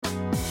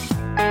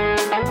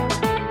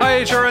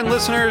HRN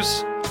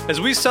listeners.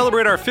 As we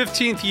celebrate our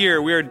 15th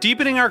year, we are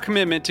deepening our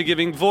commitment to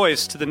giving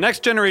voice to the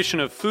next generation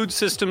of food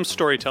systems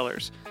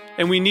storytellers,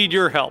 and we need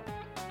your help.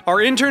 Our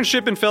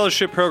internship and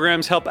fellowship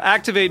programs help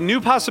activate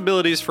new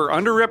possibilities for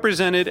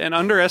underrepresented and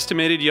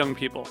underestimated young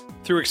people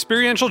through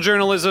experiential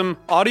journalism,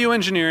 audio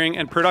engineering,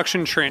 and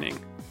production training.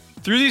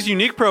 Through these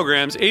unique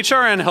programs,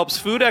 HRN helps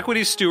food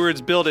equity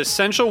stewards build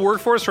essential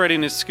workforce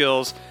readiness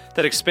skills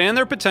that expand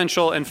their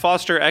potential and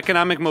foster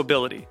economic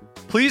mobility.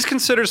 Please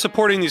consider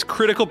supporting these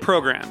critical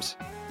programs.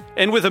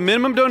 And with a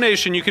minimum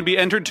donation, you can be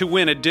entered to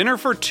win a dinner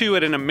for two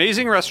at an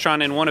amazing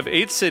restaurant in one of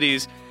 8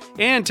 cities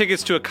and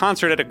tickets to a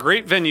concert at a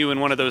great venue in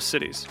one of those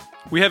cities.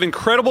 We have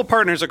incredible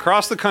partners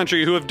across the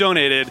country who have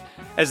donated,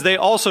 as they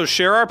also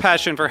share our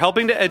passion for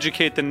helping to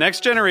educate the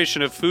next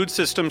generation of food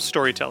systems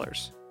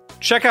storytellers.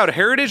 Check out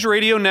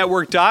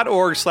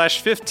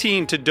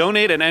heritageradionetwork.org/15 to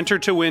donate and enter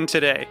to win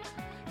today.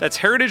 That's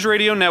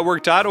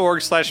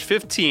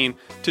heritageradionetwork.org/15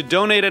 to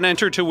donate and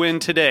enter to win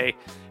today.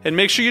 And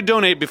make sure you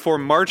donate before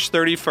March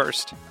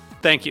 31st.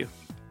 Thank you.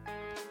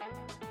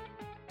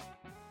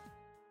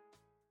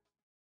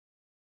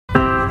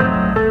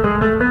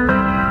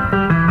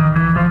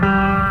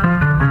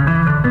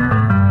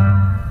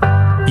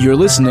 You're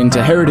listening to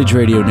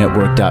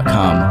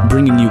HeritageRadioNetwork.com,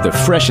 bringing you the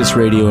freshest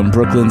radio in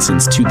Brooklyn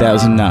since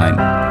 2009.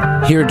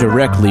 Hear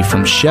directly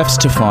from chefs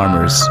to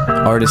farmers,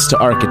 artists to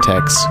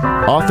architects,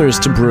 authors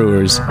to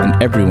brewers,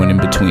 and everyone in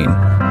between.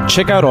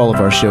 Check out all of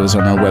our shows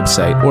on our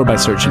website or by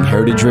searching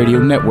Heritage Radio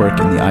Network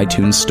in the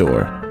iTunes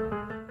Store.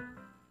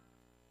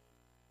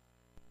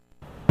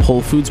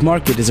 Whole Foods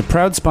Market is a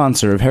proud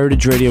sponsor of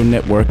Heritage Radio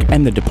Network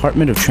and the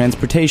Department of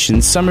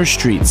Transportation's Summer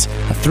Streets,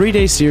 a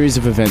 3-day series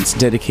of events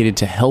dedicated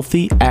to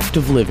healthy,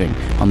 active living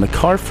on the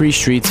car-free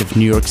streets of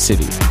New York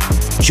City.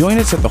 Join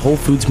us at the Whole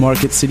Foods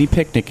Market City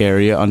Picnic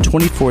area on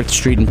 24th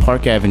Street and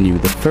Park Avenue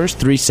the first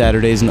 3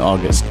 Saturdays in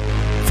August.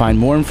 Find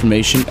more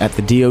information at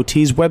the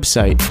DOT's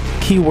website,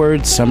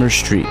 keyword Summer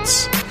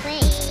Streets.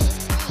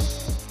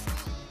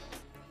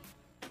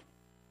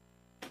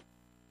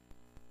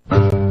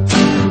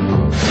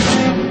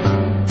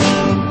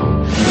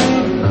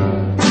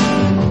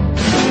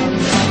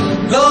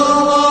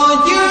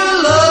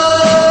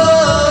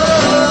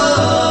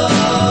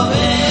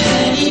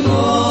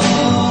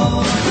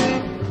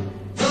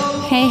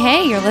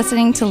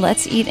 Listening to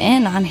Let's Eat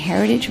In on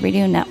Heritage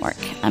Radio Network.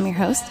 I'm your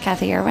host,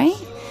 Kathy Irway.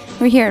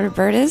 We're here at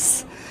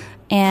Roberta's,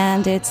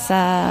 and it's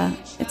a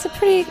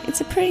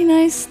pretty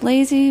nice,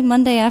 lazy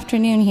Monday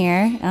afternoon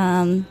here.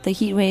 The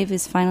heat wave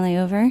is finally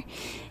over,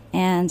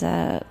 and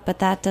but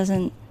that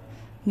doesn't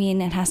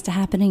mean it has to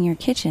happen in your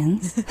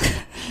kitchens.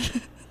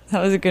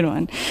 That was a good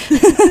one,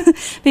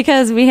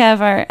 because we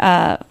have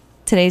our.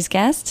 Today's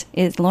guest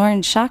is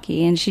Lauren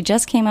Shockey, and she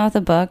just came out with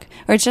a book,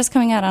 or it's just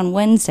coming out on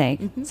Wednesday,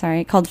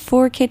 called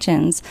 4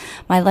 Kitchens,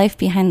 My Life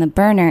Behind the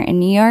Burner in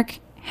New York,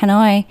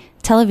 Hanoi,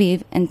 Tel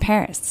Aviv, and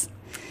Paris.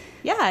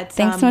 Yeah.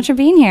 Thanks so much for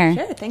being here.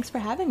 Sure, thanks for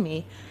having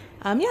me.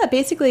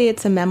 Basically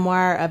it's a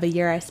memoir of a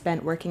year I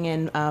spent working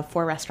in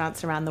 4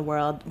 restaurants around the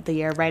world, the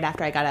year right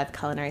after I got out of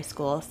culinary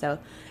school. So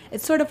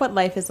it's sort of what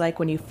life is like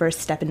when you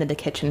first step into the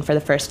kitchen for the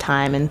first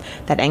time, and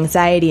that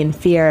anxiety and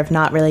fear of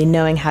not really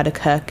knowing how to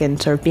cook and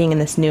sort of being in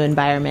this new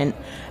environment,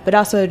 but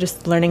also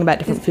just learning about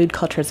different food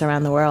cultures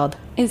around the world.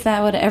 Is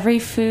that what every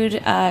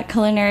food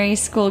culinary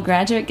school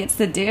graduate gets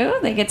to do?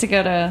 They get to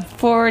go to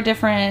 4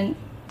 different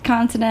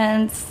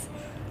continents?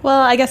 Well,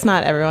 I guess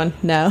not everyone,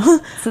 no.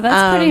 So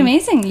that's pretty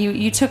amazing.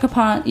 You took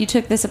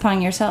this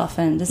upon yourself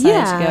and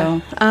decided to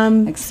go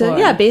explore.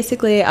 So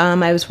basically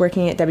I was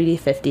working at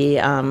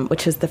WD50,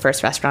 which is the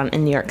first restaurant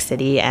in New York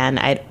City, and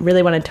I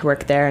really wanted to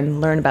work there and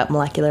learn about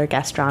molecular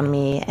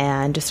gastronomy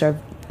and just sort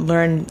of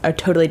learn a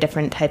totally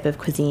different type of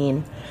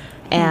cuisine.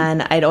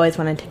 And I'd always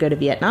wanted to go to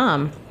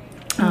Vietnam.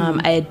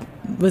 I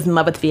was in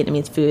love with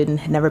Vietnamese food and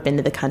had never been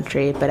to the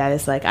country, but I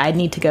was like, I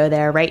need to go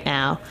there right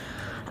now.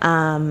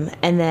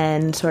 And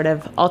then sort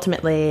of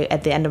ultimately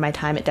at the end of my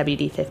time at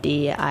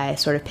WD50, I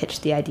sort of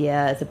pitched the idea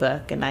as a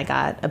book, and I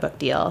got a book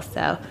deal.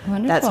 So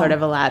Wonderful. That sort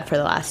of allowed for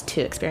the last 2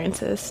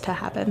 experiences to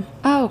happen.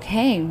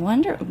 Okay,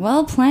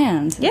 well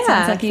planned. Yeah, it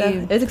sounds like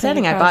it was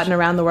exciting. I bought an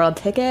around the world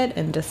ticket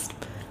and just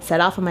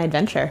set off on my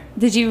adventure.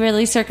 Did you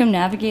really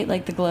circumnavigate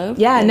like the globe?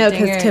 Yeah, no,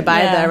 because to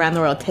buy the around the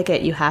world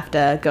ticket, you have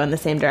to go in the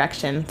same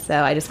direction.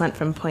 So I just went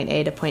from point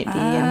A to point B.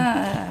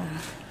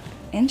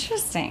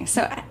 Interesting.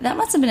 So that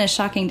must have been a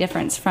shocking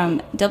difference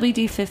from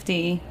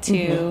WD50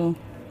 to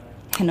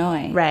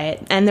Hanoi.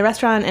 Right. And the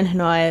restaurant in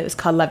Hanoi was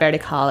called La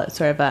Verticale. It was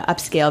sort of an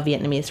upscale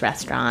Vietnamese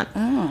restaurant.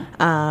 Oh.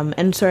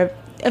 And sort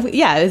of, it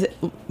was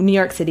New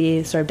York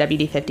City, sort of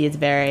WD50 is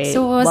very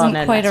So it wasn't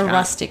well-known quite restaurant. A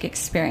rustic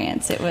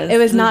experience. It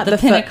was not the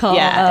pinnacle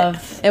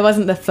of... It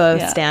wasn't the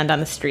faux stand on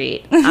the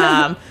street.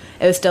 It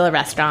was still a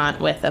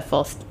restaurant with a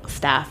full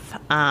staff.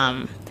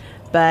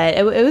 But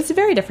it was a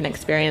very different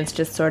experience,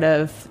 just sort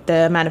of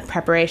the amount of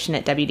preparation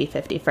at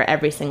WD50 for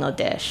every single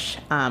dish.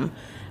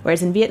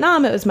 Whereas in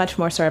Vietnam, it was much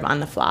more sort of on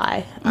the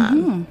fly.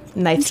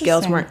 Knife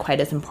skills weren't quite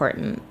as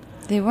important.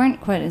 They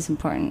weren't quite as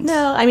important.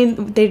 No, I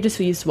mean, they just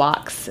used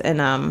woks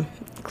and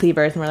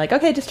cleavers, and we're like,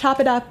 okay, just chop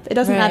it up. It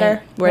doesn't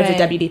matter. Whereas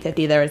at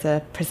WD-50, there was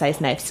a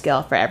precise knife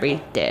skill for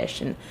every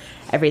dish and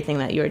everything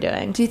that you were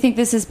doing. Do you think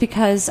this is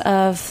because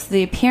of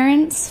the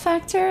appearance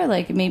factor?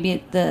 Like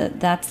maybe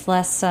that's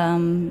less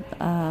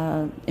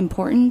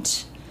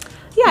important?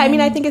 Yeah, I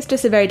mean, I think it's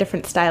just a very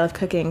different style of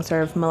cooking,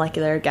 sort of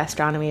molecular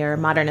gastronomy or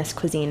modernist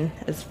cuisine,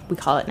 as we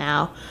call it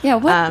now. Yeah,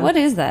 what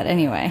is that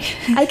anyway?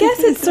 I guess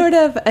it's sort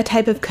of a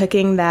type of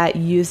cooking that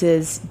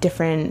uses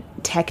different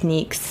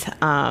techniques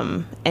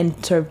and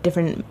sort of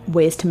different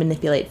ways to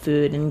manipulate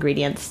food and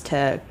ingredients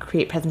to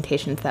create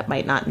presentations that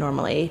might not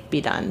normally be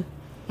done.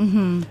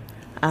 Mm-hmm.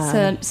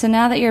 So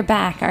now that you're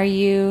back, are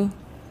you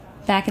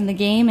back in the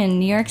game in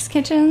New York's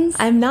kitchens?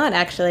 I'm not,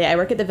 actually. I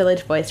work at the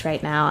Village Voice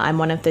right now. I'm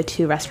one of the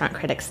 2 restaurant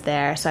critics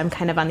there, so I'm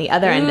kind of on the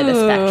other end of the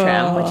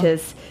spectrum,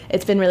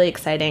 it's been really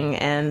exciting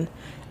and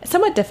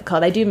somewhat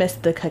difficult. I do miss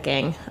the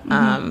cooking,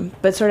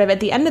 but sort of at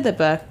the end of the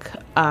book,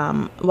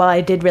 while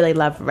I did really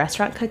love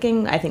restaurant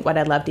cooking, I think what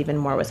I loved even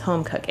more was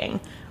home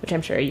cooking, which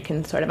I'm sure you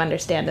can sort of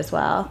understand as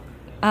well.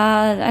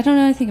 I don't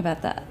know anything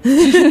about that.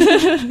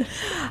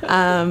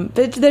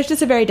 But there's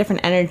just a very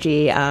different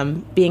energy.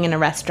 Being in a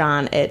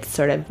restaurant, it's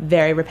sort of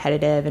very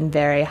repetitive and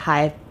very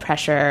high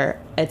pressure.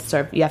 It's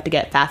sort of, you have to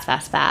get fast.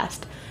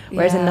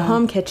 Whereas in the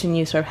home kitchen,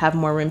 you sort of have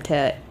more room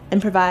to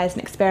improvise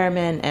and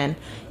experiment, and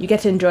you get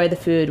to enjoy the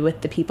food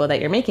with the people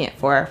that you're making it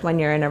for. When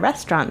you're in a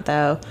restaurant,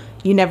 though,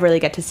 you never really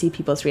get to see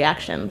people's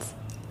reactions.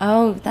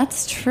 Oh,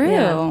 that's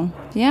true.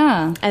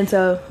 Yeah. And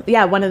so,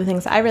 one of the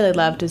things I really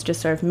loved is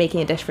just sort of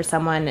making a dish for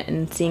someone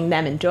and seeing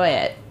them enjoy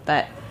it.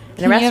 But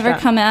in a restaurant, you ever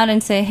come out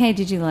and say, "Hey,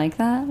 did you like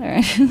that?"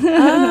 Or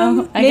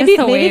maybe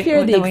if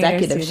you're the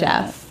executive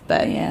chef,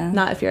 but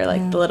not if you're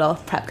like the little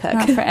prep cook.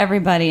 Not for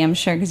everybody, I'm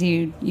sure, because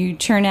you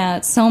churn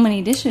out so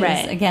many dishes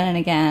again and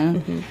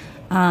again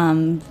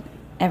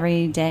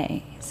every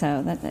day.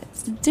 So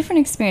that's a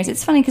different experience.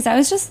 It's funny because I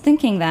was just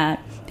thinking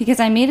that because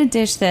I made a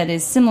dish that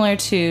is similar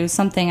to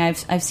something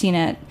I've seen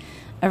at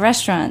a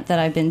restaurant that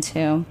I've been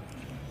to.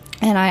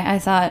 And I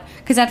thought,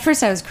 because at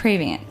first I was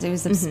craving it. It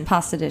was this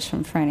pasta dish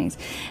from Franny's.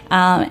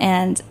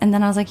 And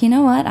then I was like, you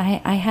know what?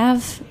 I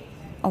have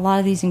a lot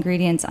of these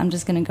ingredients. I'm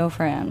just going to go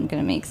for it. I'm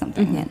going to make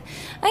something. And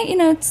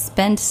I,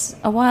 spent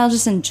a while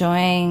just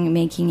enjoying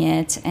making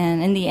it.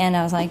 And in the end,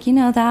 I was like,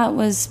 that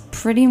was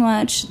pretty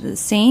much the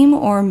same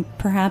or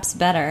perhaps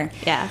better.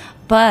 Yeah.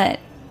 But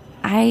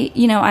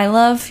I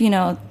love,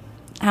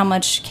 how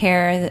much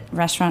care that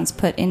restaurants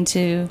put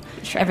into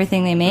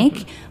everything they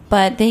make.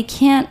 But they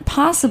can't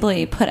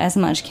possibly put as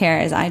much care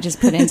as I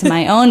just put into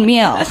my own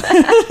meal.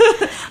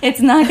 It's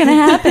not going to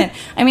happen.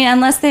 I mean,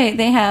 unless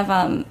they have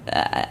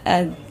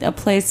a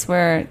place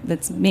where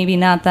that's maybe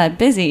not that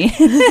busy.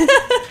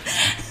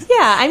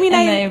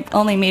 They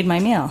only made my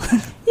meal.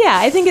 Yeah,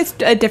 I think it's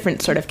a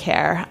different sort of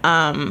care.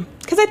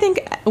 Because I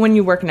think when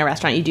you work in a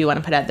restaurant, you do want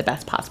to put out the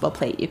best possible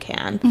plate you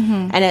can.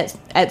 And it's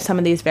at some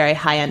of these very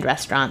high-end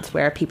restaurants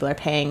where people are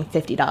paying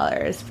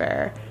 $50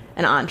 for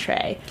an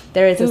entree.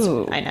 There is this,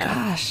 I know.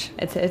 Gosh.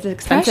 It's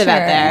expensive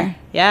out there.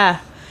 Yeah.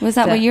 Was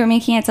that what you were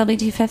making at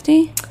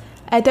WD-50?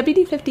 At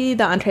WD-50,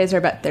 the entrees are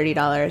about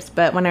 $30.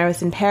 But when I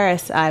was in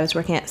Paris, I was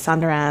working at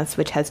Sanderins,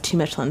 which has 2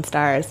 Michelin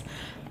stars.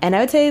 And I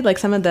would say like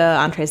some of the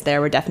entrees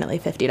there were definitely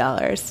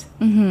 $50.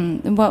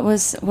 And what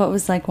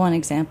was like one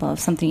example of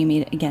something you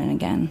made again and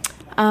again?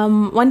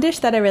 One dish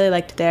that I really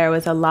liked there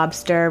was a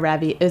lobster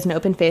ravioli. It was an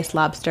open-faced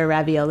lobster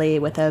ravioli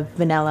with a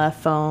vanilla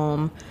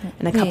foam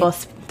and a couple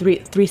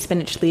three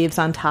spinach leaves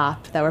on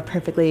top that were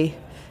perfectly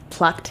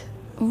plucked.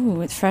 Ooh,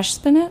 with fresh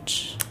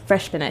spinach?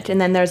 Fresh spinach. And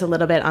then there's a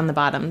little bit on the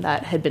bottom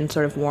that had been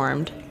sort of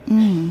warmed.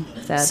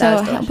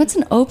 So what's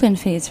an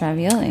open-faced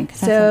ravioli?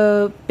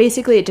 So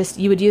basically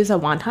you would use a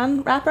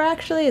wonton wrapper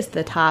actually as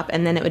the top,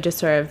 and then it would just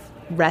sort of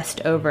rest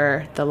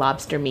over the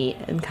lobster meat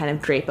and kind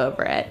of drape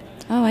over it.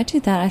 Oh, I do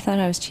that. I thought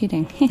I was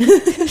cheating.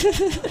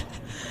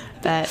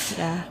 But,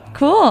 yeah.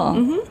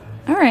 Cool.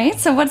 All right.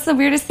 So what's the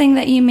weirdest thing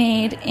that you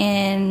made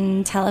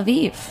in Tel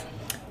Aviv?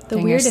 The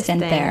weirdest thing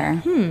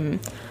there.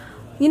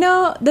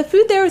 The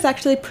food there was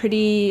actually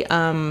pretty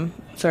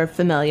sort of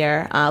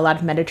familiar. A lot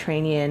of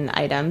Mediterranean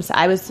items.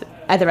 I was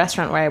at the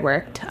restaurant where I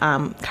worked,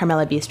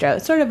 Carmela Bistro.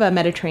 It's sort of a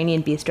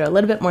Mediterranean bistro, a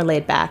little bit more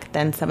laid back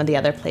than some of the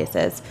other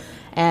places.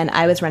 And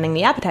I was running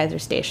the appetizer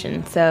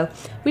station. So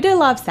we did a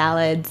lot of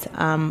salads.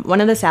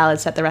 One of the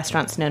salads that the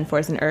restaurant's known for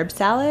is an herb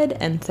salad.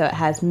 And so it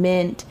has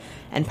mint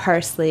and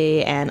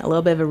parsley and a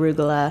little bit of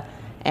arugula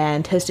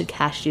and toasted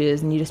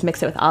cashews. And you just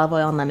mix it with olive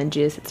oil and lemon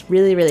juice. It's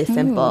really, really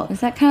simple.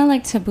 Is that kind of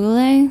like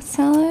tabbouleh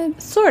salad?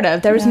 Sort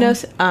of. There was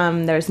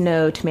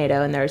no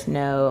tomato and there was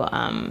no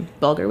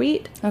bulgur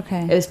wheat.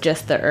 Okay. It was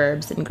just the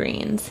herbs and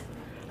greens.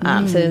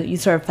 So you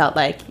sort of felt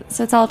like...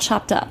 So it's all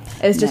chopped up.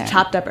 It was just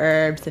chopped up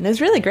herbs, and it was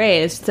really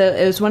great.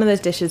 It was one of those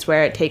dishes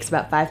where it takes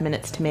about 5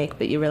 minutes to make,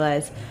 but you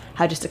realize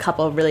how just a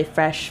couple of really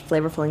fresh,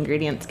 flavorful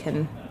ingredients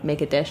can make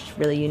a dish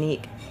really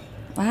unique.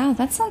 Wow,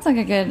 that sounds like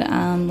a good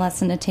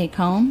lesson to take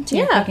home to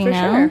your cooking for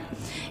now. Sure.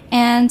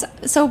 And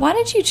so why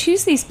did you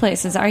choose these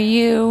places? Do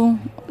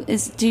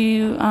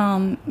you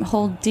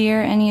hold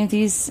dear any of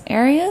these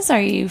areas?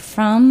 Are you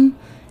from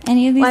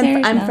any of these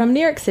areas? I'm from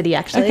New York City,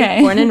 actually,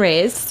 Okay. born and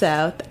raised.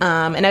 So,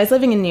 and I was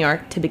living in New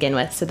York to begin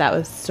with, so that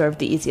was sort of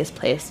the easiest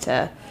place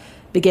to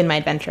begin my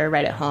adventure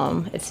right at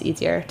home. It's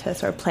easier to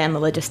sort of plan the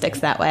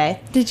logistics that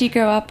way. Did you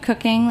grow up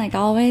cooking like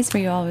always?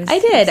 Were you always? I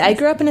did. I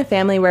grew up in a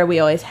family where we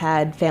always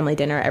had family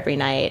dinner every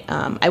night.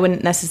 I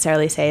wouldn't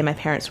necessarily say my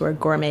parents were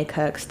gourmet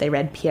cooks. They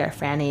read Pierre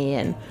Franny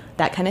and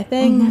that kind of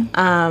thing.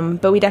 Mm-hmm.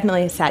 But we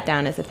definitely sat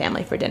down as a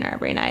family for dinner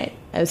every night.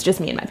 It was just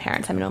me and my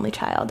parents. I'm an only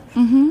child.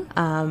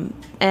 Mm-hmm.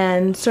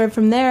 And sort of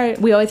from there,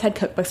 we always had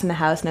cookbooks in the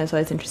house, and I was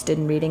always interested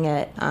in reading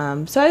it.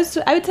 So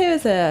I would say I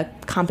was a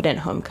competent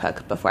home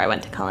cook before I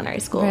went to culinary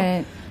school.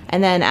 Right.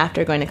 And then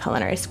after going to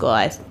culinary school,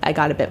 I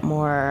got a bit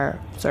more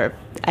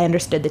I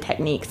understood the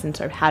techniques and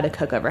sort of how to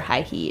cook over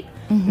high heat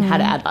and how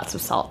to add lots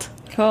of salt.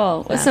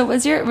 Cool. So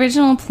was your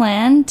original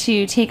plan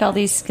to take all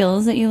these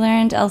skills that you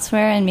learned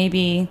elsewhere and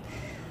maybe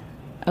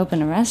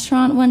open a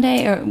restaurant one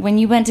day? Or when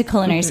you went to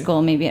culinary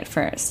school, maybe at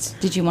first,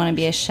 did you want to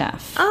be a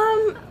chef?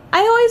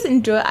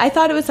 I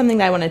thought it was something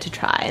that I wanted to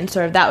try, and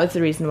sort of that was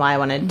the reason why I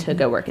wanted to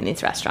go work in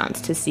these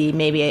restaurants, to see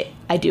maybe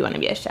I do want to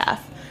be a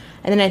chef.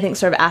 And then I think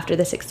sort of after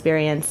this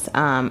experience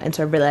and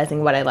sort of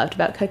realizing what I loved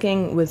about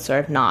cooking was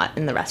sort of not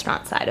in the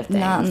restaurant side of things.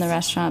 Not in the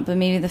restaurant, but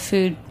maybe the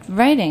food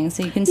writing,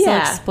 so you can still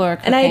explore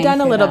cooking. And I had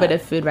done a little that. bit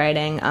of food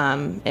writing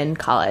in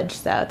college,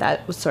 so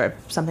that was sort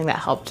of something that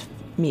helped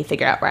me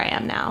figure out where I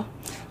am now.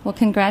 Well,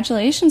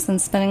 congratulations on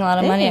spending a lot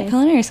of money at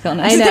culinary school.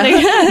 No, I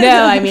know.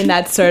 No, I mean,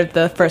 that's sort of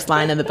the first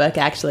line of the book,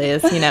 actually,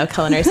 is,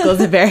 culinary school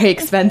is a very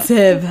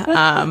expensive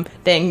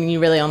thing. You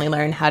really only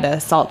learn how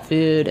to salt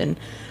food and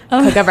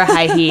cook over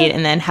high heat,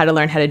 and then how to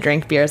learn how to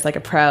drink beers like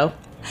a pro.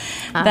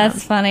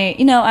 That's funny.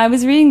 I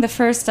was reading the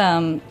first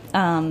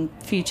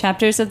few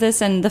chapters of this,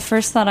 and the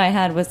first thought I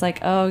had was like,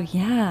 oh,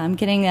 yeah, I'm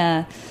getting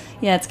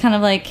it's kind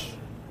of like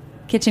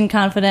Kitchen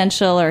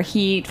Confidential or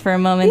Heat for a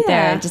moment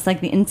there, just like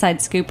the inside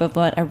scoop of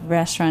what a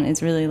restaurant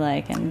is really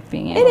like and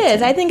being able It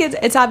is. I think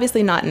it's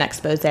obviously not an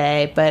expose,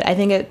 but I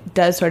think it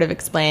does sort of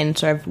explain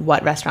sort of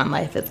what restaurant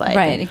life is like.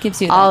 Right, it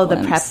gives you all that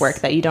of the prep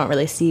work that you don't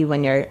really see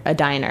when you're a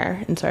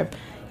diner, and sort of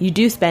you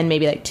do spend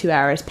maybe like 2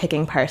 hours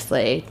picking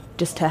parsley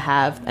just to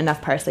have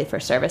enough parsley for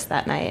service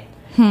that night.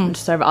 And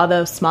just sort of all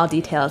those small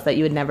details that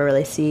you would never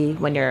really see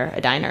when you're a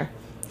diner.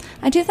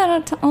 I do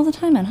that all the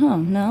time at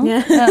home. No,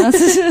 Yeah.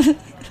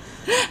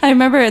 I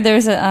remember there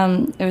was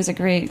a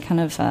great kind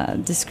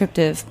of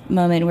descriptive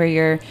moment where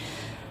you're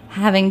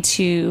having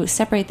to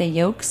separate the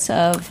yolks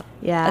of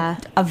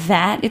a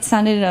vat. It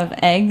sounded of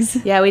eggs.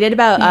 Yeah, we did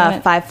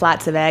about 5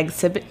 flats of eggs,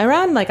 so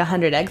around like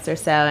 100 eggs or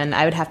so, and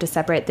I would have to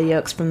separate the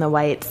yolks from the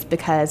whites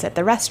because at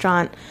the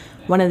restaurant,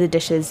 one of the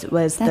dishes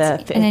was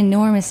That's an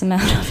enormous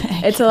amount of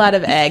eggs. It's a lot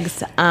of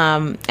eggs,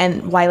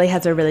 and Wiley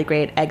has a really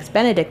great Eggs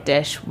Benedict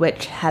dish,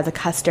 which has a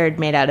custard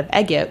made out of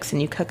egg yolks,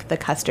 and you cook the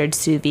custard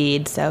sous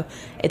vide, so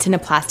it's in a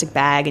plastic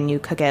bag, and you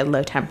cook it at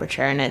low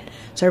temperature, and it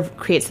sort of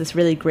creates this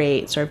really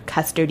great sort of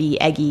custardy,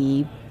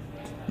 eggy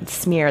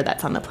smear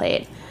that's on the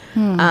plate.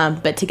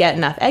 But to get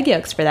enough egg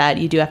yolks for that,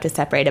 you do have to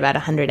separate about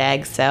 100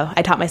 eggs, so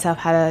I taught myself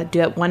how to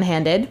do it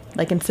one-handed,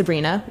 like in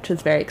Sabrina, which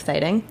was very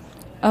exciting.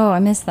 Oh, I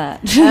missed that.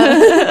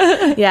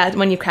 Yeah,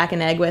 when you crack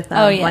an egg with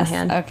one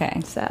hand.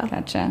 Okay, so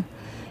gotcha.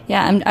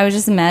 Yeah, I was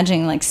just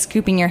imagining like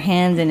scooping your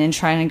hands in and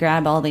trying to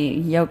grab all the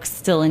yolks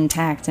still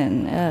intact,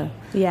 and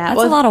that's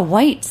a lot of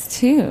whites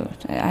too.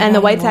 And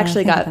the whites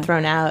actually got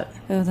thrown out.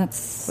 Oh,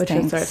 that's which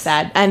was sort of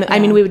sad. And I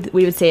mean,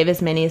 we would save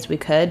as many as we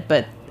could,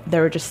 but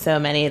there were just so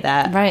many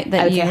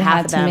that you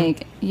had to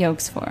make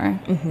yolks for.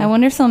 I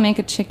wonder if they'll make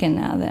a chicken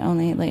now that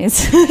only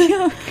lays.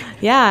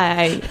 Yeah,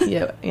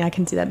 I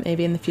can see that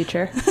maybe in the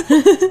future.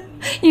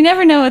 You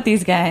never know with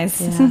these guys.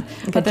 Yeah,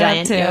 like what a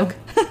giant yolk.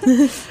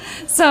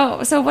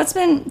 So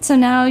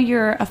now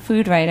you're a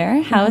food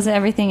writer. How is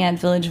everything at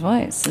Village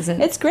Voice?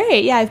 It's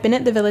great. Yeah, I've been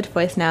at the Village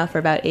Voice now for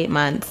about 8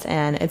 months,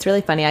 and it's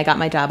really funny. I got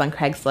my job on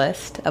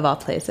Craigslist, of all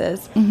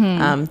places.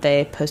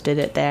 They posted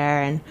it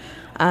there, and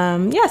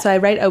so I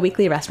write a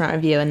weekly restaurant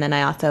review, and then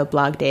I also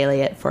blog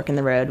daily at Fork in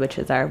the Road, which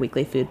is our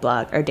weekly food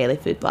blog, or daily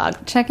food blog.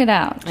 Check it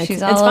out.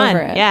 She's all fun.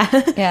 over it.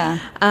 Yeah. Yeah.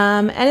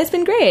 And it's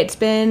been great. It's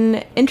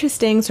been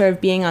interesting sort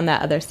of being on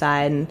that other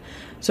side, and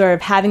sort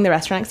of having the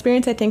restaurant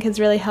experience, I think, has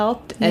really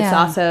helped. Yeah. It's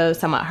also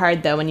somewhat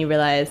hard, though, when you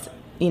realize,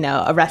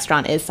 a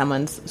restaurant is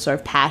someone's sort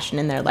of passion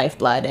and their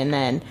lifeblood, and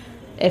then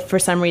if for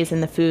some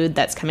reason the food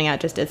that's coming out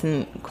just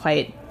isn't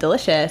quite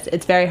delicious,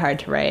 it's very hard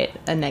to write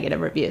a negative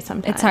review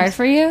sometimes. It's hard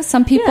for you?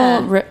 Some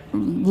people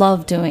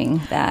love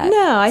doing that.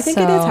 No, I think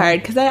it is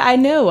hard because I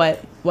know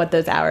what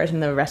those hours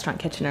in the restaurant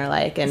kitchen are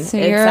like. And so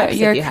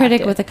you're a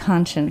critic with a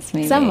conscience,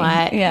 maybe.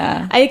 Somewhat.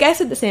 Yeah. I guess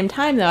at the same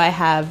time, though, I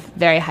have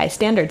very high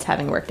standards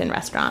having worked in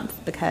restaurants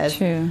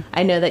because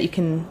I know that you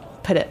can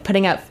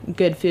putting out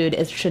good food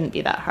shouldn't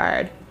be that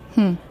hard.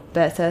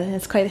 But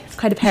it's quite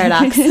a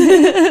paradox.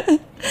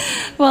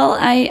 Well,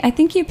 I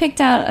think you picked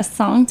out a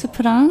song to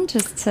put on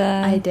just to.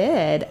 I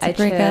did. I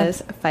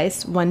chose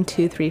Feist 1,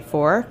 2, 3,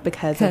 4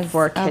 because of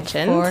 4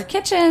 kitchens. 4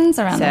 kitchens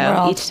around the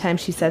world. So each time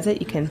she says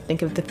it, you can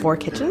think of the 4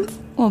 kitchens.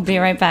 We'll be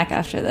right back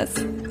after this.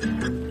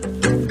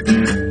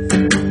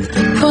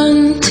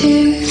 1,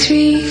 2,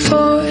 3,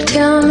 4.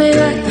 Tell me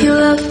that you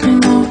love me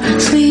more.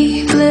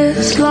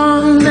 Sleepless,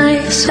 long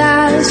nights.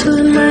 That's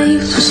what my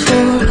youth was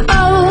for.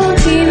 Oh,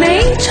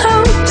 teenage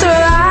hopes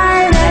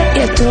arrived at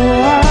your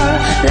door.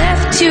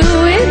 Left you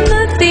with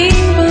nothing,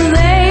 but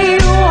they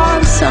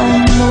want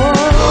some more.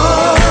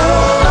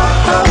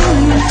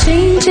 You're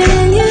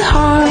changing your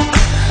heart.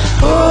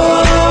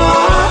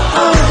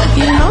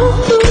 You know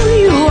who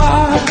you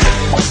are.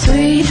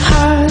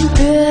 Sweetheart,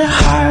 bitter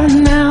heart.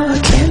 Now I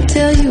can't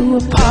tell you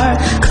apart.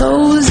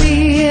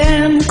 Cozy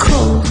and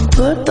cold.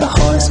 Put the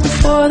horse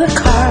before the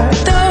cart.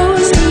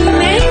 Those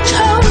teenage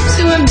hopes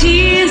who have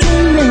tears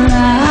in their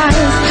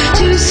eyes.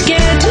 Too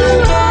scared to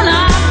run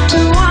up to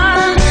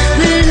one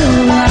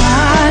little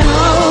lie.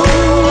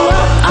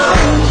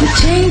 You're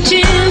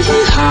changing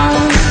your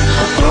heart.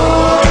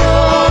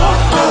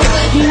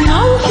 You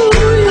know who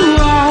you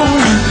are.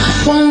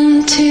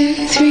 1,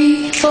 2,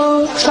 3,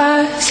 4,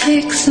 5,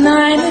 6,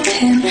 9, and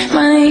 10.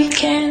 Money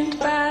can't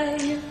buy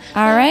you.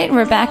 All right,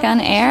 we're back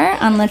on air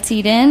on Let's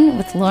Eat In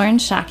with Lauren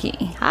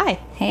Shockey. Hi.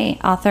 Hey,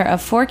 author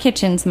of 4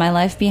 Kitchens, My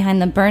Life Behind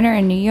the Burner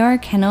in New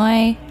York,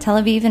 Hanoi, Tel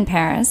Aviv, and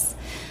Paris.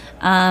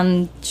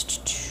 What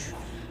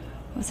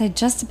was I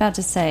just about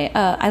to say?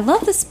 I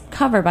love this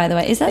cover, by the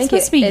way. Is that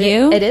supposed to be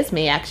you? It is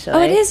me, actually.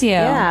 Oh, it is you.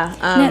 Yeah.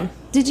 Now,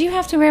 did you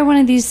have to wear one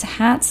of these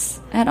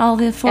hats at all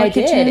the 4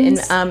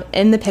 kitchens? I did.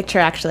 In the picture,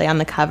 actually, on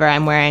the cover,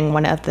 I'm wearing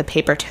one of the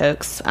paper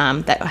toques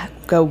that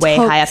go way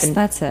high up.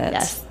 That's it.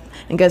 Yes.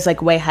 And goes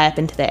like way high up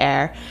into the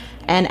air.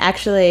 And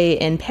actually,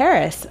 in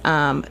Paris,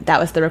 that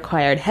was the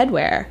required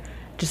headwear.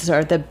 Just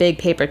sort of the big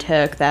paper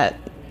toque that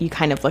you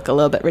kind of look a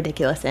little bit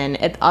ridiculous in.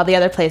 All the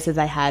other places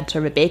I had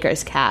sort of a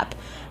baker's cap,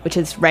 which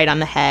is right on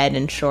the head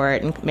and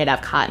short and made out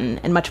of cotton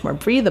and much more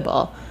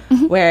breathable.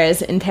 Mm-hmm.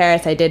 Whereas in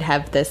Paris, I did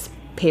have this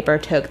paper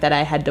toque that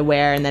I had to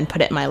wear and then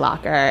put it in my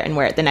locker and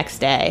wear it the next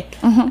day.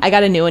 Mm-hmm. I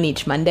got a new one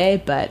each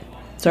Monday, but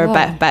sort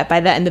of by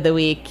the end of the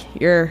week,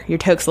 your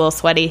toque's a little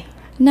sweaty.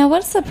 Now,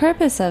 what's the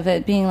purpose of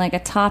it being like a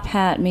top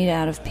hat made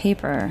out of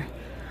paper?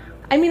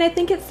 I mean, I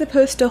think it's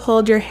supposed to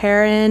hold your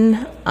hair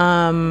in.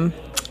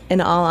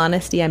 In all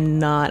honesty, I'm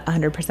not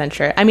 100%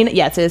 sure. I mean,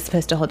 yes, it is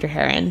supposed to hold your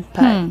hair in,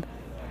 but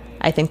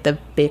I think the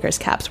baker's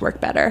caps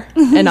work better,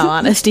 in all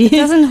honesty. It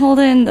doesn't hold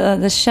in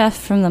the chef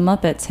from the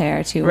Muppets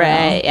hair too well.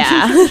 Right,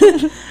 yeah.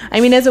 I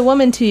mean, as a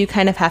woman, too, you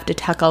kind of have to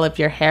tuck all of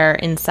your hair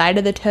inside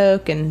of the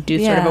toque and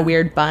do sort of a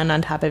weird bun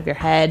on top of your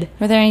head.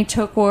 Were there any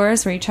toque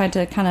wars where you tried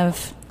to kind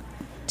of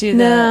do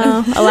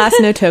No, alas,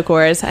 no toque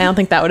wars. I don't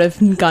think that would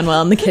have gone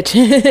well in the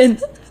kitchen.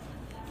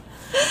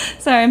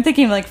 Sorry, I'm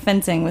thinking of like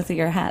fencing with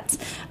your hats.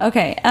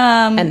 Okay.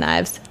 And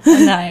knives.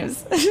 And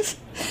knives.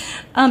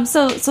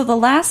 So the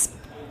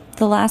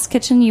last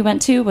kitchen you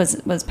went to was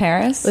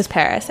Paris? Was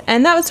Paris.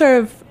 And that was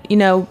sort of,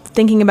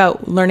 thinking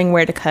about learning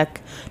where to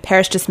cook.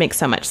 Paris just makes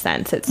so much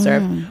sense. It's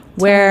sort of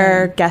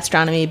where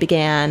gastronomy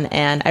began.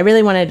 And I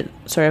really wanted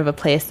sort of a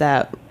place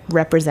that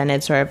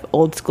represented sort of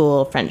old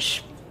school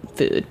French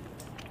food.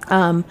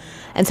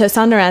 And so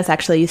Saint-Laurent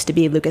actually used to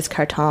be Lucas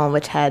Carton,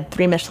 which had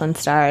 3 Michelin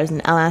stars,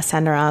 and Alain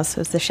Saint-Laurent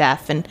was the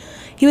chef. And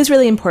he was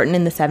really important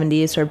in the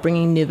 70s, sort of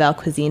bringing Nouvelle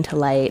Cuisine to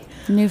light.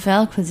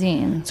 Nouvelle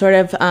Cuisine. Sort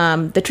of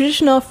the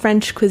traditional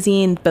French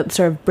cuisine, but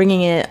sort of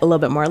bringing it a little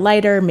bit more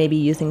lighter, maybe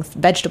using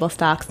vegetable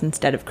stocks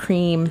instead of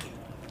cream.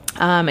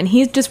 And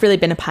he's just really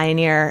been a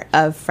pioneer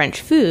of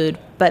French food.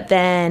 But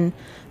then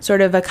sort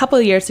of a couple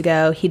of years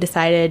ago, he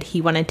decided he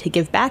wanted to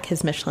give back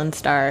his Michelin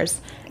stars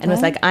and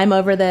was like, I'm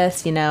over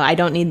this. I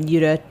don't need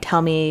you to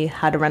tell me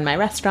how to run my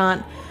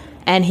restaurant.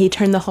 And he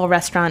turned the whole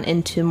restaurant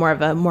into more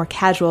of a more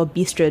casual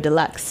bistro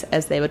deluxe,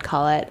 as they would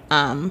call it,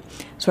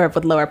 sort of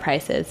with lower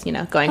prices,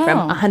 going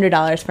from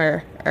 $100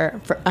 for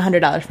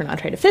 $100 for an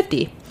entree to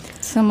 $50.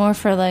 So more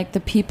for like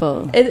the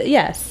people.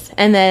 Yes.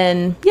 And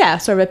then,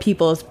 sort of a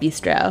people's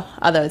bistro,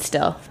 although it's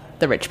still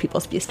the rich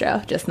people's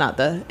bistro, just not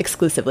the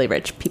exclusively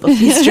rich people's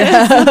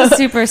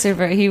bistro.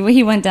 super.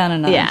 He went down a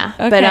notch. Yeah,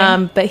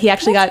 okay. But he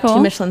actually That's got cool.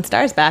 2 Michelin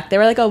stars back. They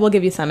were like, "Oh, we'll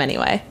give you some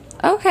anyway."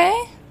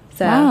 Okay.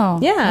 So wow.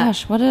 yeah.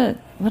 Gosh, what a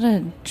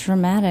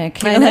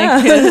dramatic. I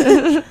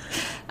know.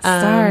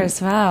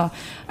 Stars. Wow.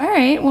 All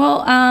right.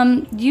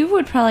 Well, you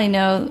would probably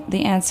know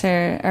the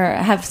answer or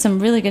have some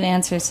really good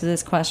answers to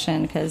this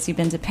question because you've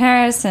been to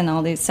Paris and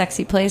all these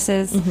sexy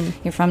places. Mm-hmm.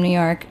 You're from New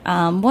York.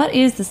 What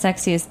is the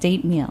sexiest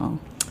date meal?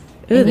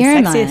 Ooh, the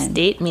sexiest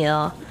date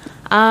meal.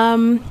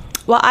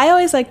 Well, I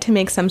always like to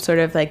make some sort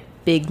of like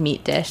big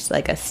meat dish,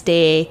 like a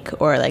steak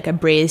or like a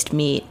braised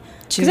meat.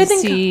 Juicy, I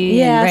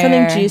think,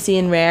 something juicy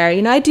and rare.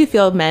 I do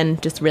feel men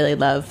just really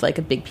love like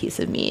a big piece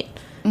of meat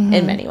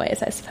in many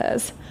ways, I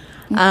suppose.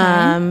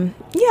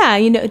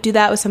 Okay. Do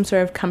that with some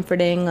sort of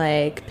comforting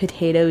like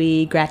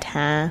potato-y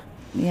gratin.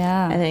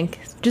 Yeah. I think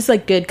just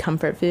like good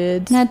comfort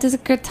foods. Now, does a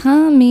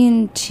gratin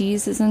mean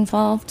cheese is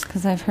involved?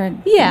 Because I've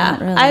heard not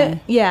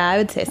really. I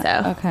would say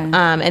so. Okay.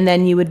 And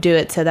then you would do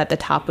it so that the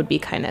top would be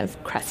kind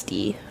of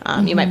crusty.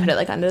 You might put it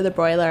like under the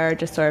broiler or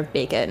just sort of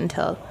bake it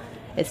until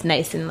it's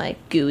nice and like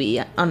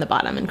gooey on the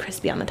bottom and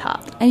crispy on the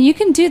top. And you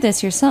can do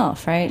this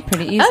yourself, right?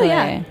 Pretty easily. Oh,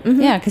 yeah.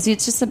 Mm-hmm. Yeah, because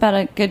it's just about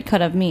a good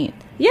cut of meat.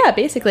 Yeah,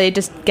 basically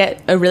just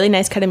get a really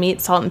nice cut of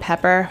meat, salt and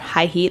pepper,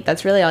 high heat.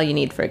 That's really all you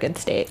need for a good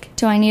steak.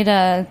 Do I need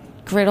a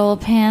griddle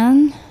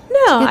pan?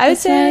 No, I would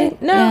say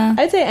right? no. Yeah.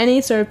 I'd say any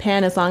sort of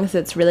pan as long as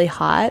it's really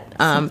hot.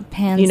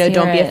 pan Don't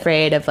sear be it.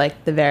 afraid of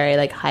like the very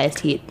like highest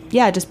heat.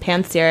 Yeah, just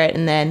pan sear it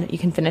and then you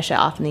can finish it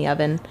off in the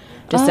oven.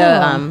 Just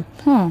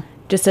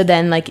so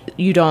then like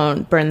you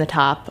don't burn the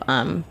top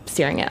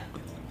searing it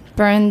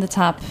Burn the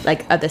top.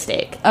 like of the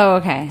steak. Oh,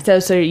 okay.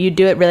 So you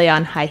do it really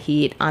on high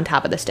heat on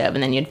top of the stove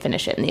and then you'd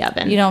finish it in the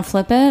oven. You don't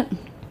flip it?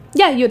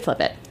 Yeah, you would flip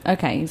it.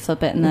 Okay, you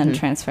flip it and then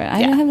transfer it. I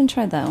Yeah. haven't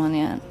tried that one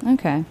yet.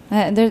 Okay.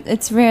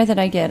 It's rare that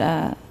I get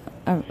a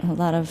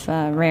lot of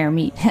rare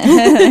meat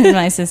in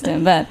my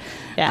system, but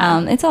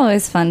Yeah. it's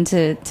always fun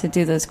to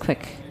do those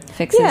quick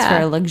fixes Yeah.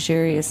 for a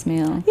luxurious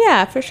meal.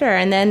 Yeah, for sure.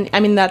 And then, I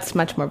mean, that's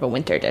much more of a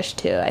winter dish,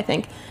 too, I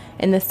think.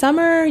 In the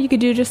summer, you could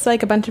do just,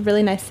 like, a bunch of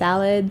really nice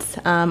salads.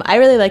 I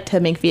really like to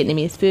make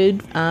Vietnamese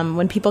food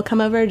when people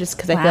come over, just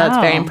because I feel it's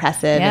very Wow.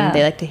 impressive, Yeah. and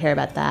they like to hear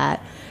about that.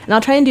 And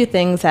I'll try and do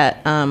things that,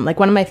 like,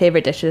 one of my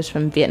favorite dishes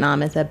from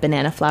Vietnam is a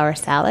banana flour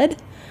salad.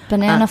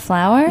 Banana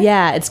flour?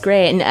 Yeah, it's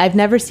great. And I've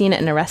never seen it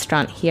in a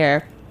restaurant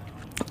here.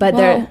 But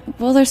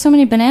Well, there's so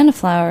many banana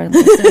flower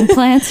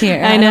plants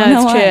here. I know, don't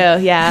it's why.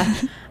 true, yeah.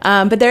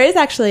 But there is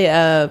actually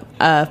a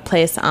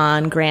place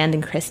on Grand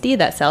and Christie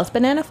that sells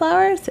banana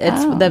flowers.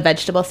 It's the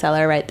vegetable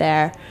seller right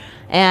there.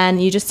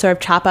 And you just sort of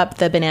chop up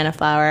the banana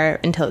flour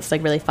until it's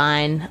like really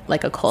fine,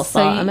 like a coleslaw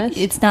So almost.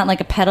 it's not like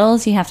a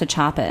petals, you have to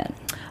chop it.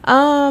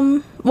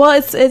 Well,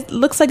 it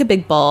looks like a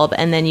big bulb,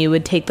 and then you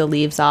would take the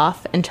leaves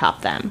off and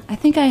chop them. I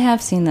think I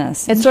have seen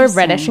this. It's sort of Interesting.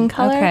 reddish in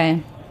color.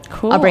 Okay,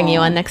 cool. I'll bring you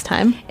one next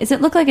time. Does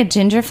it look like a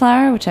ginger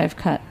flower, which I've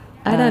cut?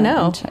 I don't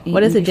know. and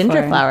What does eaten a ginger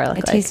before? flower look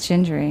It like? tastes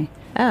gingery.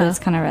 Oh. But it's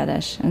kind of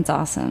reddish, and it's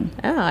awesome.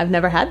 Oh, I've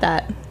never had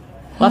that.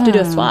 We'll have to do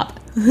a swap.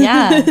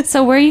 Yeah.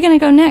 So where are you going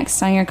to go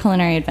next on your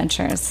culinary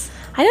adventures?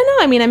 I don't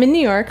know. I mean, I'm in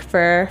New York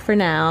for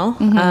now.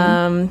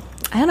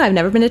 I don't know. I've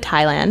never been to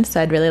Thailand,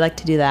 so I'd really like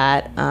to do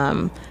that.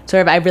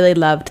 I really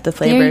loved the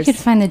There you flavors. could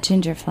find the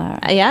ginger flower.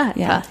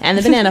 Yeah. And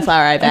the banana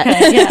flour, I bet.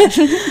 Okay,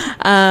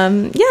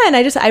 yeah. And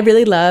I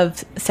really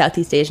love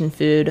Southeast Asian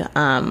food.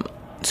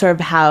 Sort of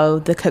how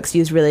the cooks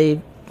use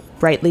really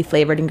brightly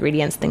flavored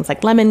ingredients, things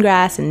like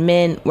lemongrass and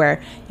mint, where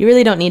you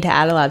really don't need to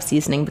add a lot of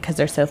seasoning because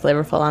they're so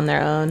flavorful on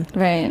their own.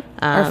 Right.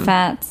 Or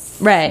fats.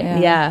 Right,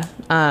 yeah.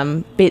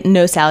 But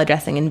no salad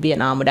dressing in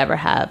Vietnam would ever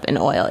have an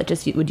oil.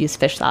 You would use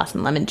fish sauce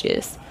and lemon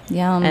juice.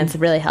 Yum. And it's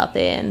really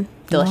healthy and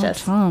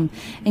delicious. And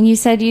you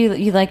said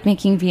you like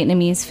making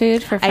Vietnamese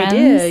food for friends? I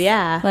do,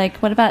 yeah. Like,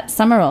 what about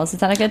summer rolls? Is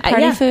that a good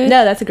party Yeah. food?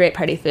 No, that's a great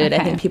party food. I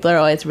Okay. think people are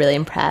always really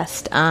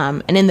impressed.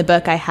 And in the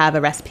book, I have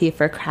a recipe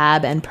for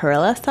crab and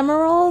perilla summer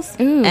rolls.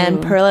 Ooh.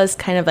 And perilla is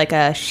kind of like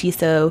a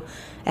shiso.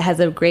 It has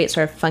a great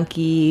sort of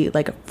funky,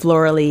 like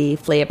florally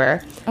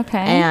flavor. Okay.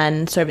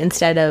 And sort of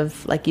instead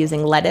of like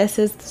using lettuce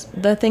as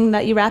the thing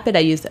that you wrap it, I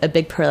use a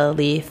big perilla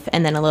leaf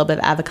and then a little bit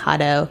of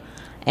avocado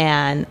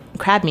and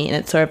crab meat, and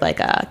it's sort of like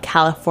a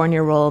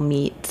California roll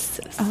meets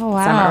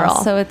summer roll.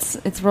 So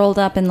it's rolled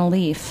up in the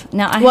leaf.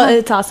 Now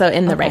It's also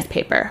in the rice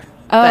paper.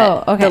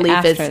 Oh, but okay. The leaf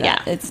After is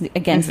that. It's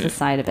against the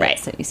side of it, Right.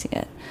 so you see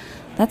it.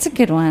 That's a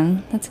good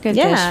one. That's a good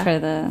dish for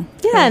the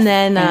and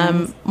then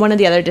fans. one of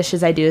the other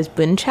dishes I do is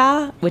bun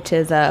cha, which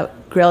is a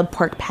grilled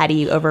pork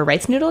patty over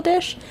rice noodle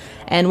dish.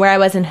 And where I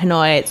was in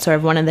Hanoi, it's sort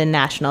of one of the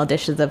national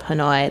dishes of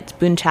Hanoi. It's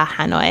bun cha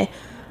Hanoi.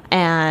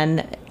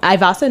 And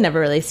I've also never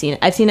really seen it.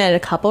 I've seen it at a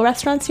couple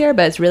restaurants here,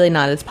 but it's really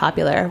not as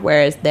popular.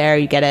 Whereas there,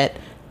 you get it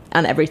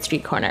on every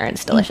street corner, and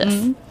it's delicious.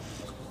 Mm-hmm.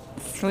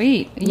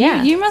 Sweet.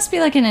 Yeah. You must be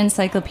like an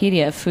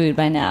encyclopedia of food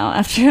by now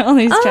after all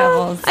these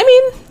travels. I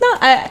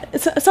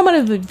mean, somewhat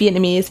of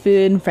Vietnamese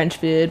food and French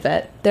food,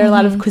 but there are a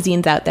lot of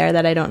cuisines out there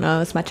that I don't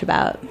know as much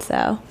about.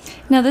 So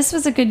Now, this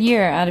was a good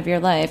year out of your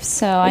life.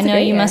 So I a know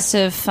great you year. must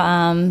have,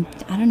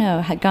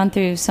 had gone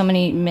through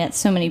met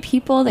so many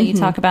people that you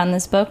talk about in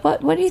this book.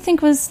 What do you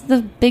think was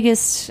the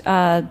biggest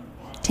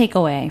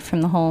takeaway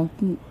from the whole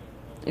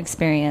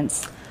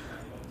experience?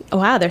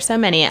 wow, there's so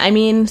many. I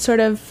mean, sort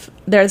of,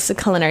 there's the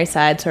culinary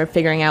side, sort of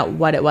figuring out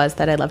what it was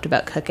that I loved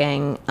about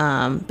cooking.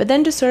 But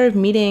then just sort of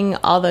meeting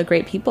all the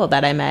great people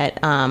that I met.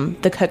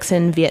 The cooks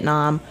in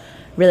Vietnam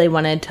really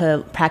wanted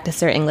to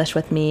practice their English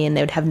with me, and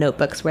they would have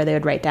notebooks where they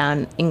would write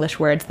down English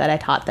words that I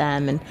taught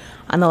them. And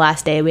on the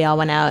last day, we all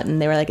went out, and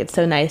they were like, it's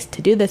so nice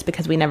to do this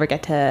because we never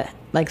get to,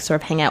 like,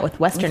 sort of hang out with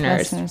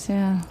Westerners.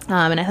 Yeah.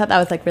 And I thought that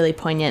was, like, really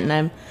poignant.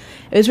 And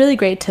it was really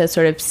great to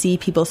sort of see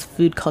people's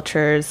food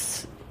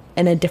cultures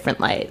in a different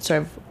light,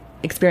 sort of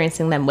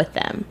experiencing them with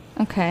them.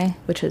 Okay.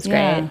 Which was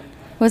Yeah. great.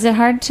 Was it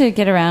hard to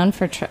get around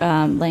for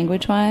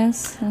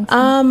language-wise?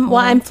 Well,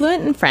 I'm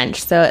fluent in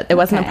French, so there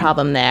wasn't Okay. a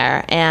problem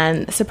there.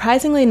 And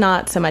surprisingly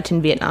not so much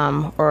in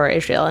Vietnam or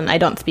Israel, and I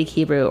don't speak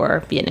Hebrew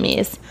or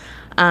Vietnamese.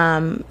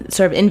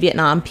 sort of in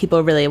Vietnam,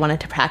 people really wanted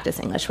to practice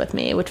English with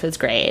me, which was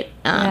great.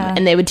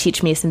 And they would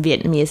teach me some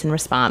Vietnamese in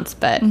response.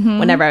 But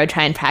whenever I would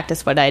try and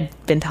practice what I'd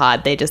been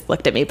taught, they just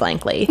looked at me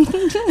blankly.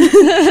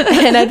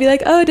 And I'd be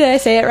like, oh, did I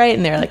say it right?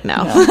 And they were like,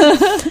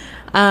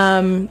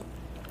 no.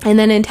 And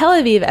then in Tel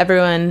Aviv,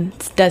 everyone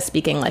does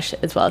speak English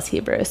as well as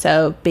Hebrew.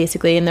 So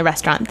basically in the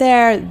restaurant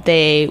there,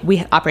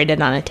 we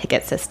operated on a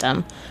ticket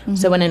system.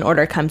 So when an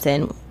order comes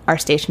in, our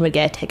station would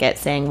get a ticket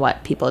saying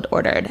what people had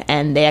ordered.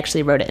 And they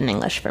actually wrote it in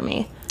English for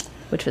me,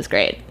 which was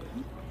great.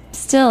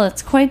 Still,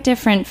 it's quite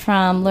different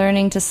from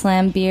learning to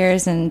slam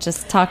beers and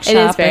just talk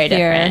shop with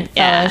your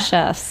fellow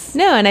chefs.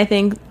 No, and I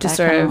think just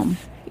sort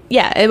of...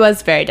 Yeah, it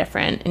was very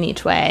different in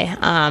each way.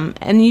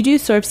 And you do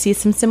sort of see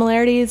some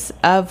similarities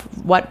of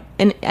what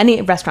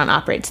any restaurant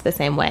operates the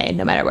same way,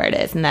 no matter where it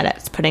is, and that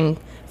it's putting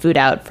food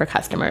out for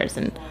customers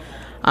and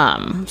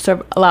sort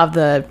of a lot of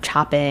the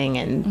chopping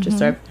and just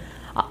sort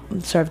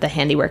of the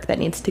handiwork that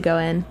needs to go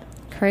in.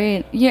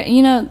 Great.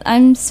 Yeah,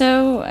 I'm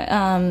so...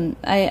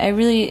 I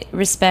really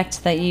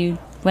respect that you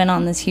went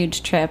on this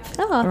huge trip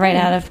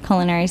out of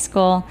culinary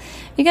school,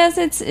 because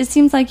it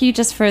seems like you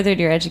just furthered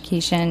your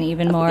education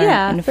even more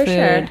in food.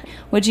 Sure.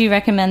 Would you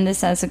recommend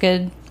this as a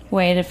good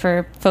way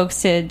for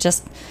folks to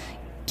just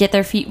get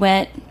their feet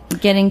wet,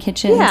 get in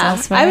kitchens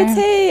elsewhere? I would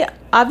say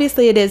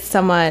obviously it is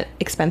somewhat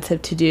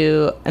expensive to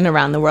do an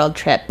around the world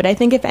trip, but I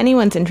think if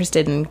anyone's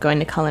interested in going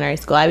to culinary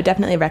school, I would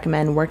definitely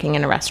recommend working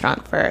in a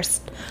restaurant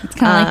first. It's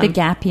kind of like the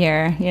gap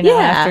year,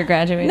 after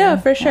graduating. No,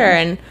 for sure.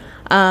 And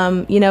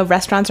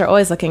restaurants are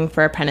always looking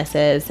for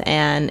apprentices,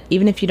 and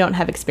even if you don't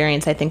have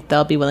experience, I think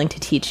they'll be willing to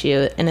teach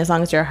you. And as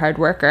long as you're a hard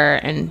worker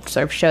and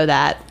sort of show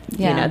that,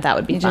 that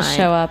would be fine. Just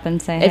show up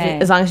and say, hey.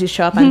 As long as you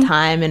show up on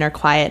time and are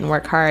quiet and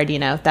work hard,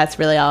 that's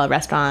really all a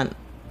restaurant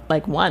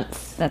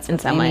wants. That's in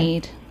what some they way.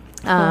 need.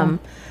 Cool.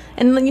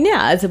 And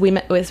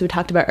as we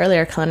talked about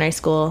earlier, culinary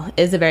school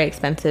is a very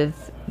expensive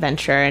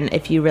venture, and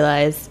if you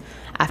realize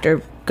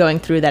after going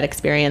through that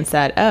experience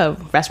that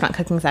restaurant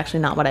cooking is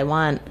actually not what I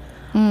want,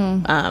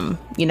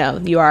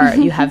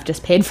 you have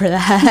just paid for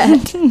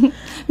that.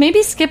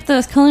 Maybe skip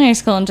the culinary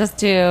school and just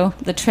do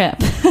the trip.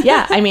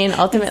 Yeah, I mean,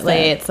 ultimately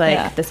it's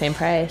the same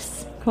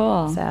price.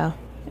 Cool. So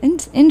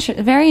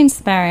very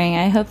inspiring.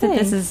 I hope that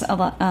Thanks. this is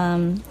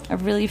a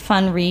really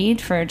fun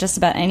read for just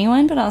about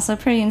anyone, but also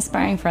pretty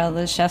inspiring for all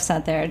those chefs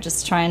out there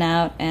just trying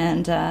out.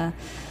 And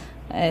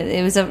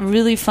it was a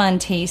really fun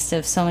taste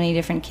of so many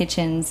different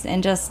kitchens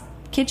and just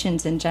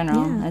kitchens in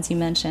general, as you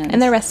mentioned.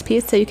 And their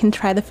recipes, so you can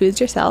try the foods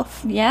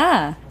yourself.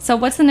 Yeah. So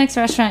what's the next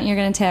restaurant you're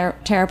going to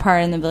tear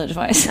apart in the Village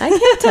Voice? I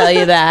can't tell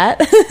you that.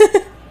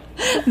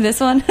 This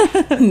one?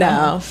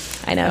 No.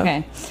 I know.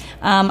 Okay.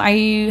 Are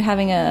you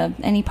having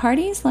any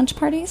parties, lunch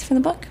parties for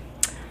the book?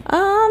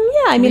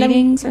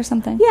 Readings or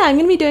something? Yeah, I'm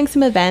going to be doing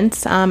some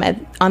events. On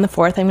the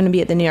 4th, I'm going to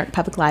be at the New York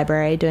Public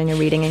Library doing a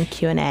reading and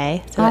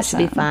Q&A. So that should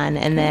be fun.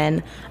 And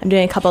then I'm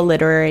doing a couple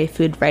literary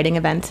food writing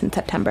events in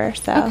September.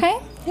 So okay.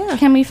 Yeah.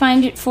 Can we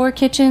find it 4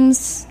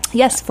 Kitchens?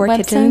 Yes, 4 website?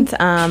 Kitchens.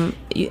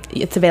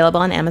 It's available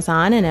on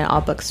Amazon and at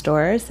all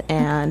bookstores.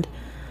 And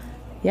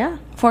yeah.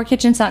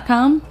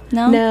 4kitchens.com?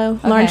 No?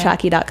 Okay.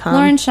 LaurenShockey.com.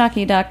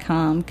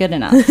 LaurenShockey.com. Good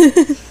enough.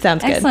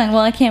 Sounds good. Excellent.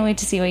 Well, I can't wait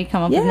to see what you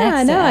come up with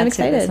next. Yeah, I'm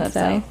excited.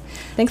 So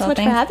thanks so much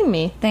for having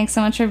me. Thanks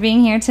so much for being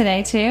here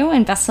today, too.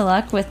 And best of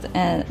luck with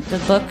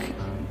the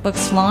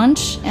book's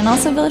launch and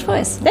also Village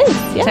Voice. Thanks.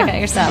 Yeah. Check out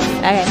your stuff.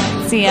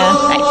 Okay. See ya.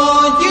 Bye.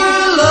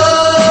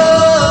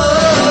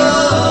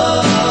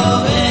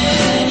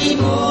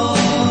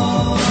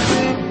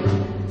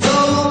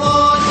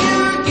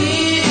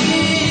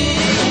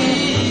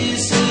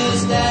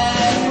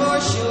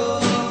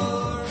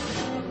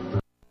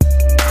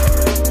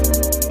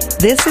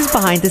 This is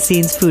Behind the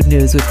Scenes Food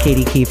News with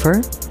Katie Kiefer.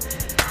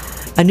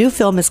 A new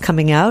film is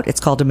coming out. It's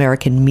called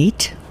American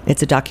Meat.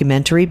 It's a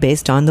documentary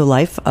based on the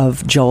life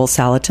of Joel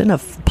Salatin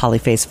of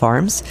Polyface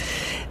Farms.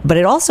 But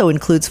it also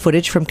includes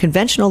footage from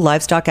conventional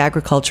livestock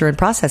agriculture and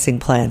processing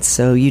plants.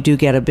 So you do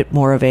get a bit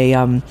more of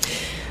a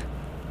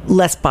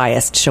less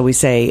biased, shall we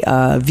say,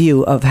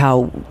 view of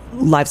how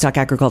livestock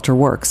agriculture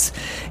works.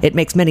 It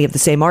makes many of the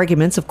same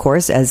arguments, of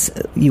course, as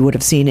you would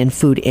have seen in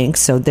Food Inc.,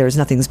 so there's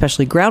nothing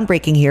especially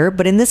groundbreaking here,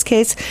 but in this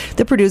case,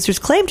 the producers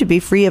claim to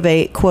be free of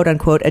a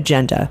quote-unquote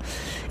agenda.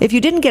 If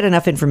you didn't get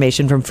enough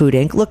information from Food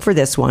Inc., look for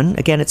this one.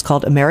 Again, it's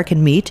called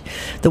American Meat.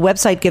 The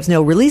website gives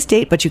no release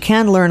date, but you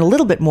can learn a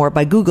little bit more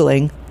by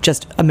Googling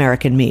just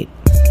American Meat.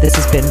 This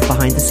has been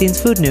Behind the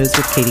Scenes Food News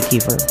with Katie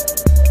Kiefer.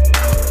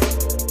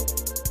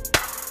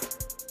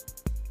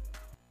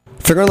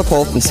 Finger on the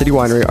Pulse and City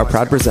Winery are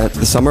proud to present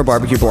the Summer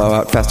Barbecue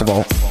Blowout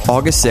Festival,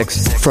 August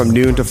 6th from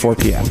noon to 4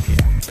 p.m.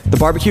 The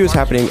barbecue is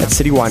happening at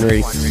City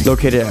Winery,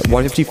 located at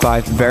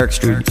 155 Varick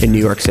Street in New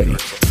York City.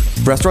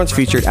 Restaurants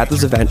featured at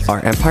this event are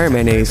Empire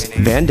Mayonnaise,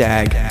 Van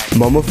Dag,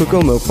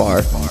 Momofuku Milk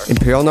Bar,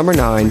 Imperial No.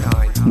 9,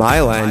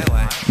 Mile End,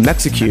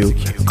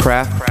 Mexicu,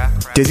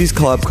 Kraft, Dizzy's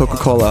Club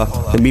Coca-Cola,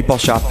 The Meatball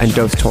Shop, and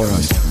Dos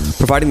Toros.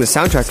 Providing the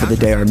soundtrack for the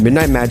day are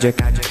Midnight Magic,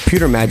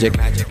 Computer Magic,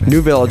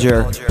 New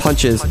Villager,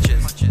 Punches,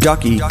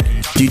 Ducky,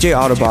 DJ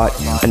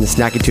Autobot, and the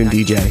Snackatoon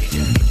DJ.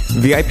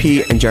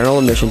 VIP and general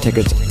admission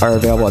tickets are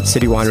available at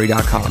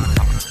citywinery.com.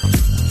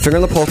 Finger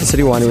on the pulse of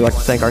City Winery, we'd like to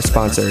thank our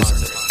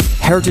sponsors,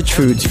 Heritage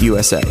Foods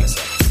USA,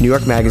 New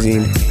York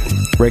Magazine,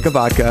 Reka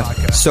Vodka,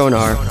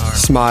 Sonar,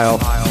 Smile,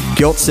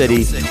 Guilt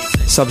City,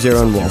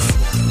 Sub-Zero, and Wolf.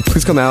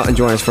 Please come out and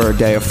join us for a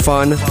day of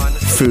fun,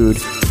 food,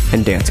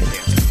 and dancing.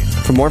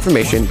 For more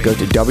information, go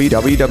to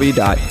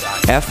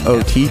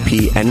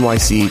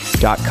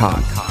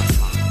www.fotpnyc.com.